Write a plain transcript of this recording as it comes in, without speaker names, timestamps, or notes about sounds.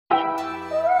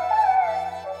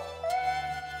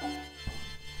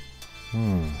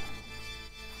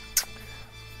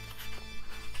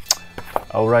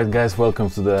Alright guys, welcome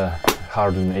to the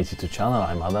Hardwin82 channel.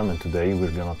 I'm Adam and today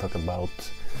we're gonna talk about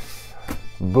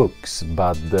books,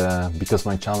 but because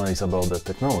my channel is about the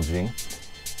technology,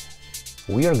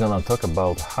 we are gonna talk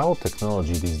about how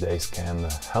technology these days can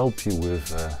help you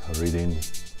with reading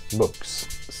books.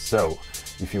 So,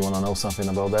 if you wanna know something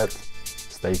about that,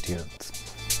 stay tuned.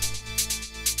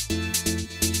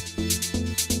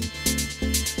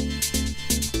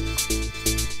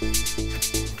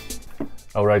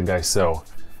 Alright guys, so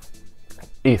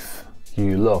if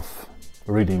you love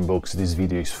reading books, this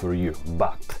video is for you,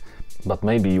 but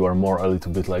maybe you are more a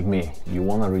little bit like me. You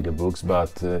want to read the books,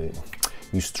 but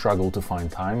you struggle to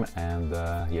find time, and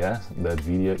yeah, that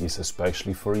video is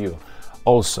especially for you.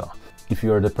 Also, if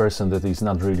you are the person that is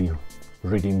not really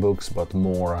reading books but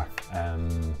more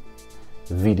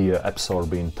video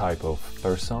absorbing type of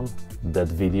person, that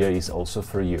video is also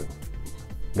for you.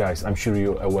 Guys, I'm sure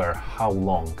you're aware how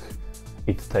long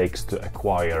it takes to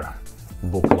acquire a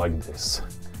book like this.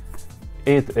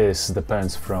 It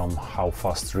depends from how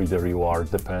fast reader you are,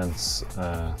 depends,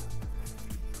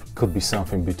 could be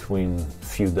something between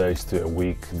few days to a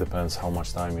week, depends how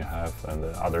much time you have and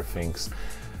other things,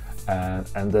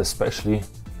 and especially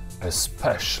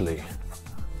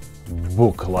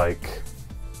book like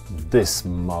this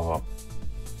mother.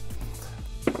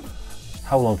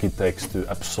 How long it takes to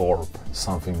absorb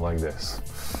something like this?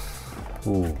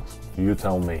 Ooh, you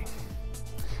tell me.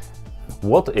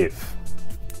 What if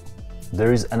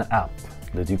there is an app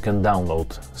that you can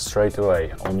download straight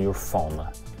away on your phone,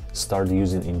 start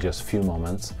using in just few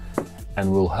moments, and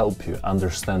will help you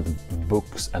understand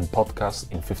books and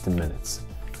podcasts in 15 minutes.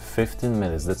 15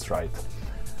 minutes, that's right.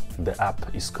 The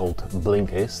app is called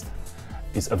Blinkist.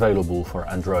 It's available for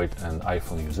Android and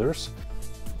iPhone users.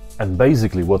 And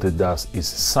basically what it does is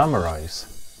summarize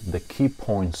the key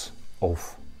points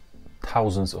of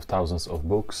thousands of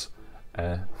books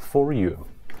for you.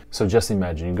 So just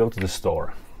imagine you go to the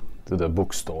store, to the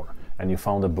bookstore, and you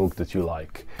found a book that you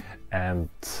like, and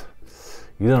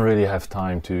you don't really have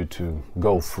time to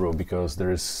go through because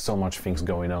there is so much things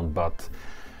going on, but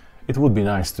it would be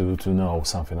nice to know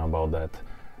something about that.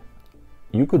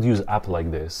 You could use an app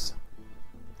like this,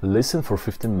 listen for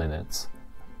 15 minutes,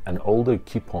 and all the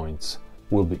key points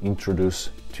will be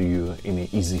introduced to you in an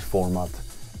easy format,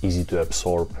 easy to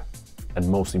absorb, and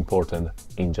most important,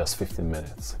 in just 15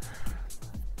 minutes.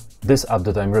 This app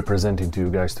that I'm representing to you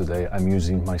guys today, I'm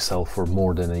using myself for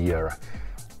more than a year.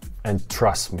 And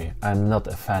trust me, I'm not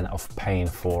a fan of paying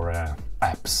for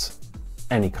apps,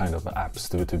 any kind of apps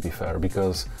to be fair,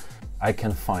 because I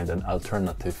can find an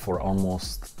alternative for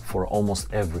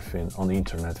almost everything on the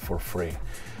internet for free.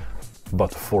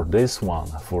 But for this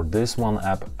one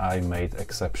app, I made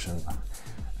exception,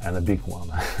 and a big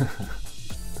one.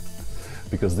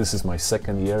 Because this is my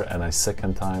second year and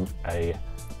second time I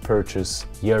purchase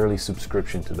yearly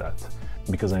subscription to that,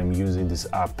 because I'm using this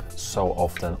app so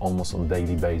often, almost on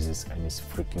daily basis, and it's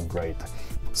freaking great.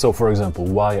 So for example,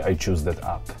 why I choose that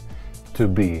app? To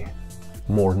be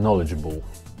more knowledgeable,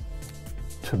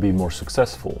 to be more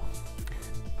successful,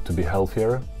 to be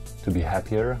healthier, to be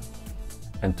happier,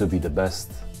 and to be the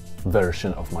best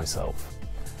version of myself.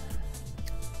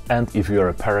 And if you're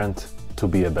a parent, to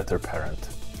be a better parent.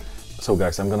 So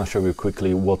guys, I'm gonna show you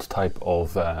quickly what type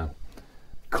of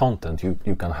content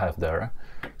you can have there,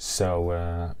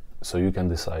 so you can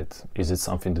decide, is it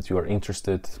something that you are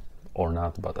interested or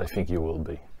not, but I think you will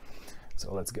be.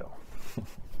 So let's go.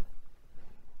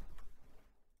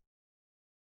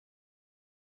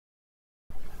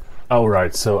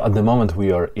 Alright, so at the moment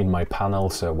we are in my panel,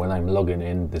 so when I'm logging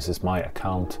in, this is my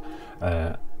account.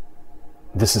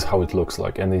 This is how it looks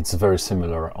like, and it's very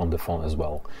similar on the phone as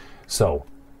well. So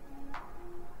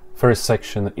first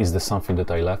section is something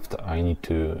that I left. I need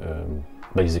to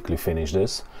basically finish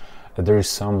this. There is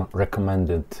some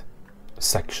recommended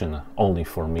section only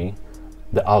for me.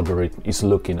 The algorithm is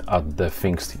looking at the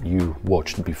things you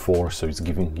watched before, so it's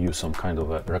giving you some kind of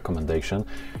a recommendation.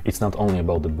 It's not only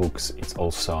about the books,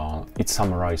 it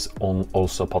summarizes on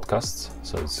also podcasts,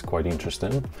 so it's quite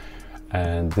interesting.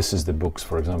 And this is the books,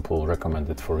 for example,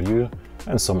 recommended for you,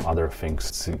 and some other things.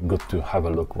 It's good to have a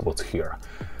look what's here.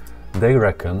 They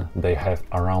reckon they have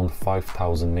around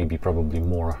 5,000, maybe probably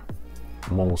more,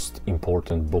 most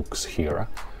important books here.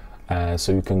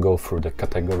 So you can go through the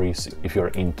categories. If you're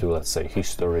into, let's say,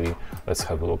 history, let's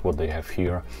have a look what they have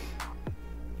here.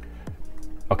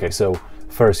 Okay, so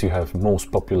first you have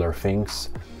most popular things.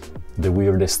 The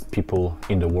Weirdest People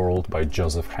in the World by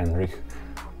Joseph Henrich.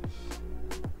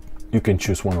 You can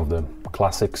choose one of the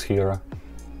classics here.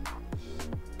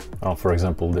 For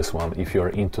example, this one, if you're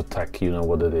into tech, you know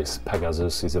what it is.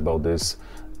 Pegasus is about this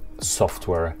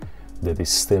software that is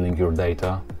stealing your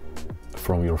data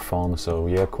from your phone. So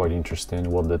yeah, quite interesting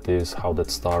what that is, how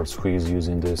that starts, who is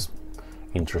using this.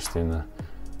 Interesting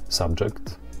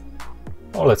subject.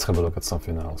 Or let's have a look at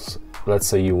something else. Let's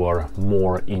say you are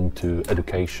more into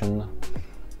education,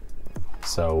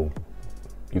 so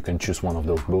you can choose one of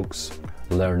those books.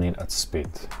 Learning at Speed.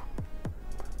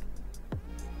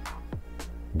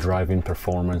 Driving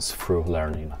performance through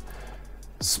learning.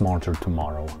 Smarter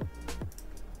Tomorrow.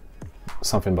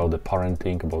 Something about the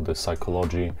parenting, about the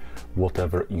psychology,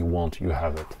 whatever you want, you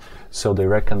have it. So they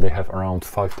reckon they have around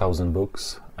 5,000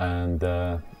 books, and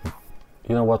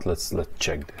you know what? Let's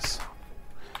check this.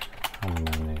 How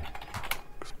many?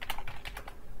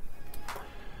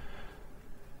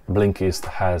 Blinkist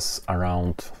has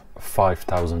around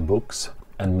 5,000 books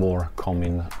and more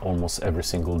coming almost every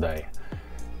single day.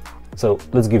 So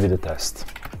let's give it a test.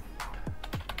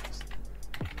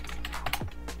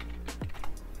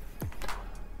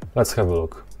 Let's have a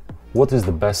look. What is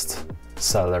the best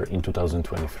seller in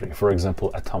 2023? For example,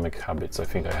 Atomic Habits. I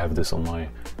think I have this on my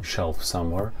shelf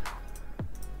somewhere.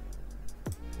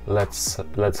 Let's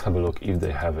have a look if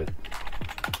they have it.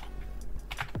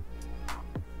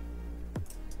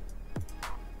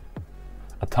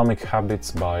 Atomic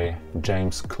Habits by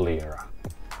James Clear.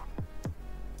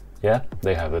 Yeah,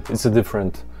 they have it. It's a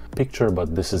different picture,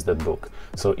 but this is that book.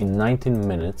 So in 19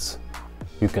 minutes,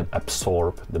 you can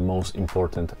absorb the most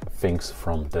important things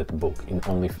from that book in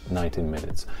only 19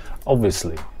 minutes.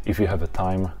 Obviously, if you have a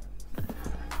time,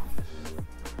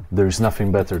 there is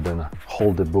nothing better than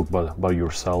hold the book by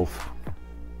yourself,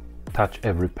 touch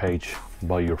every page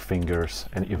by your fingers,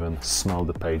 and even smell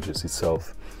the pages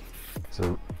itself.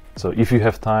 So if you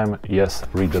have time, yes,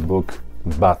 read the book,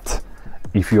 but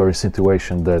if you are in a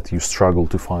situation that you struggle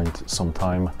to find some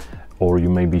time, or you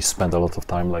maybe spend a lot of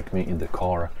time like me in the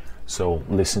car, so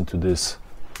listen to this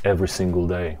every single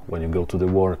day when you go to the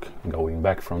work, going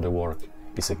back from the work.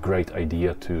 It's a great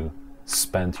idea to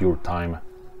spend your time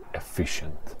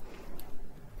efficient.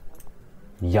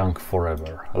 Young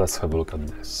Forever. Let's have a look at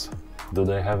this. Do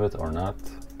they have it or not?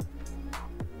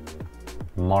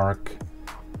 Mark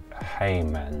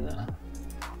Heyman.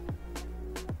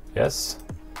 Yes,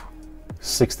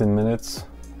 16 minutes.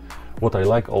 What I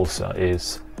like also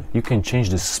is you can change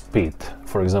the speed.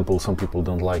 For example, some people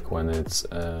don't like when it's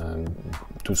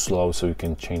too slow, so you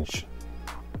can change.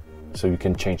 So you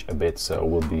can change a bit, so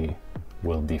it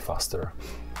will be faster.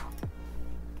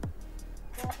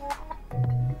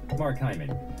 Mark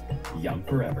Hyman, Young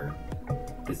Forever.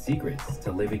 The secrets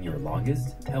to living your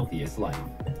longest, healthiest life.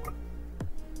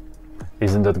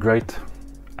 Isn't that great?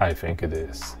 I think it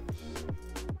is.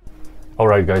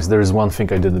 Alright guys, there is one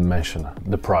thing I didn't mention,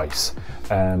 the price.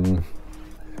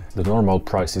 The normal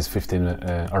price is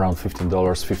around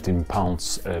 $15, 15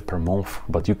 pounds per month,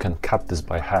 but you can cut this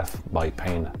by half by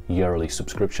paying yearly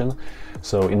subscription.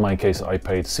 So in my case, I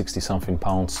paid 60-something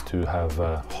pounds to have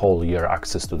a whole year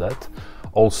access to that.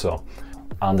 Also,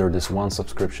 under this one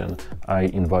subscription, I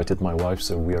invited my wife,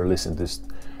 so we are listening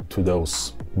to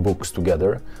those books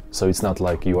together. So it's not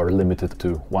like you are limited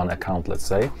to one account, let's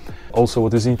say. Also,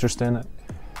 what is interesting,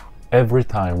 every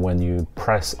time when you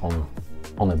press on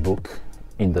a book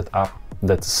in that app,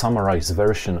 that summarized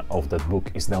version of that book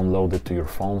is downloaded to your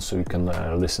phone, so you can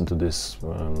listen to this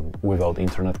without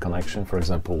internet connection, for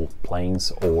example,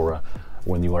 planes, or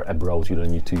when you are abroad, you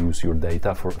don't need to use your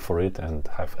data for it and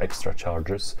have extra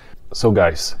charges. So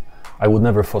guys, I would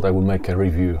never thought I would make a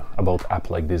review about app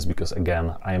like this, because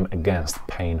again, I am against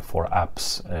paying for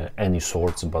apps any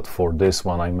sorts, but for this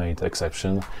one I made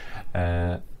exception.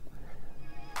 I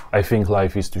think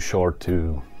life is too short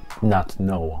to not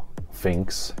know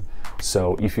things.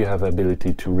 So if you have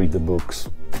ability to read the books,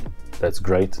 that's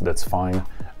great, that's fine.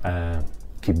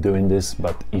 Keep doing this.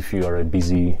 But if you are a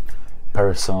busy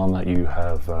person, you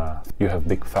have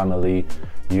big family,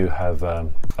 you have a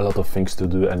lot of things to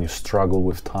do, and you struggle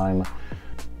with time,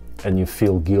 and you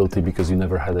feel guilty because you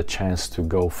never had a chance to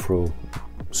go through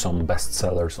some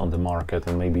bestsellers on the market,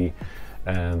 and maybe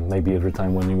every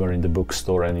time when you are in the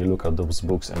bookstore and you look at those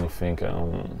books and you think,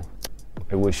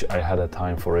 I wish I had a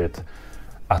time for it,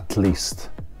 at least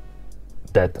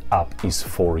that app is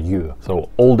for you. So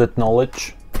all that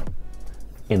knowledge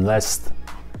in less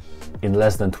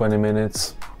than 20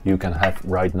 minutes you can have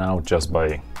right now just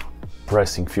by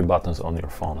pressing a few buttons on your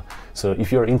phone. So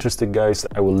if you're interested, guys,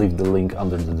 I will leave the link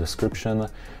under the description,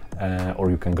 or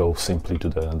you can go simply to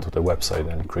the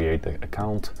website and create the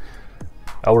account.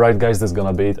 Alright guys, that's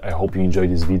gonna be it. I hope you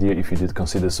enjoyed this video. If you did,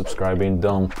 consider subscribing.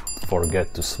 Don't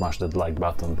forget to smash that like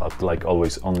button, but like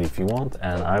always, only if you want,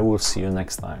 and I will see you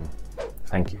next time.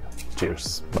 Thank you.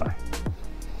 Cheers. Bye.